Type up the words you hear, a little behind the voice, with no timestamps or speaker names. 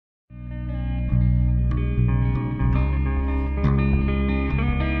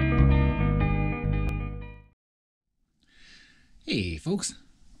folks,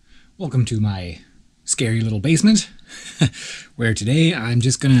 welcome to my scary little basement where today I'm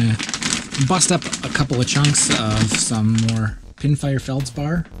just gonna bust up a couple of chunks of some more Pinfire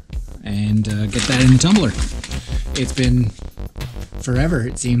Feldspar and get that in the tumbler. It's been forever,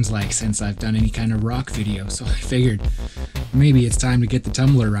 it seems like, since I've done any kind of rock video, so I figured maybe it's time to get the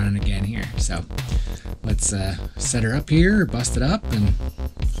tumbler running again here. So let's set her up here, bust it up, and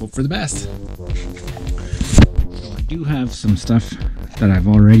hope for the best. So I do have some stuff that I've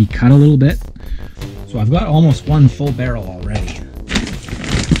already cut a little bit. So I've got almost one full barrel already. So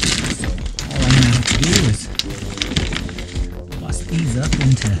all I'm gonna have to do is bust these up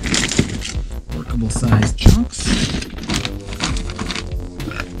into workable sized chunks.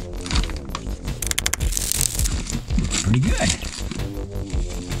 Pretty good.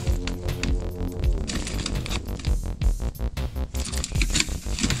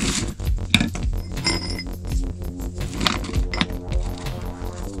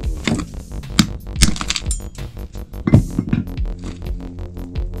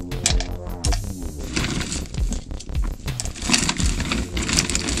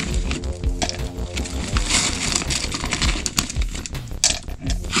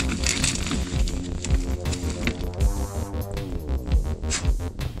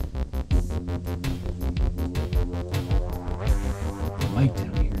 Light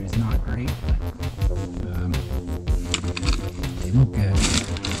down here is not great, but they look good.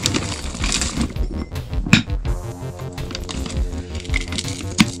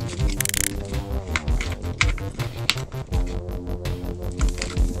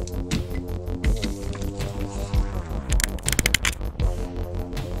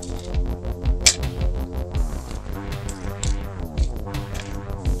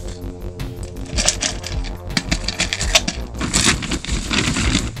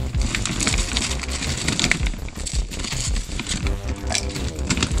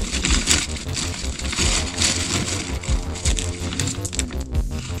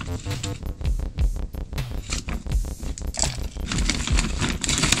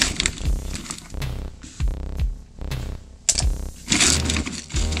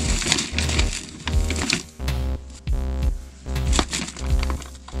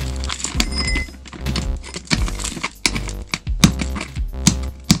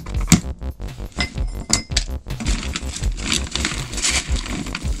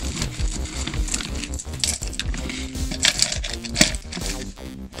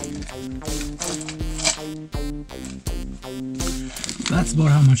 That's about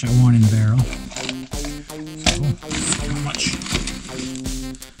how much I want in the barrel. So, how much?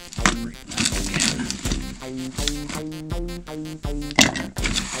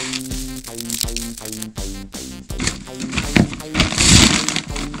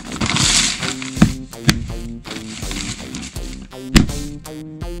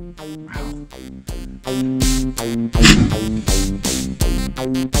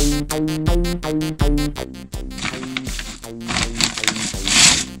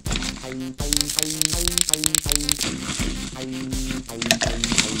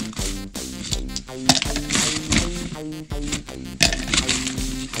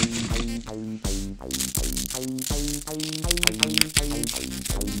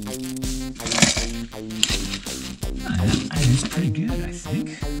 That is pretty good, I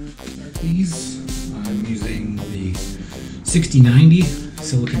think. These, I'm using the 6090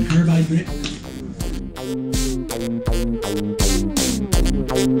 silicon carbide grit.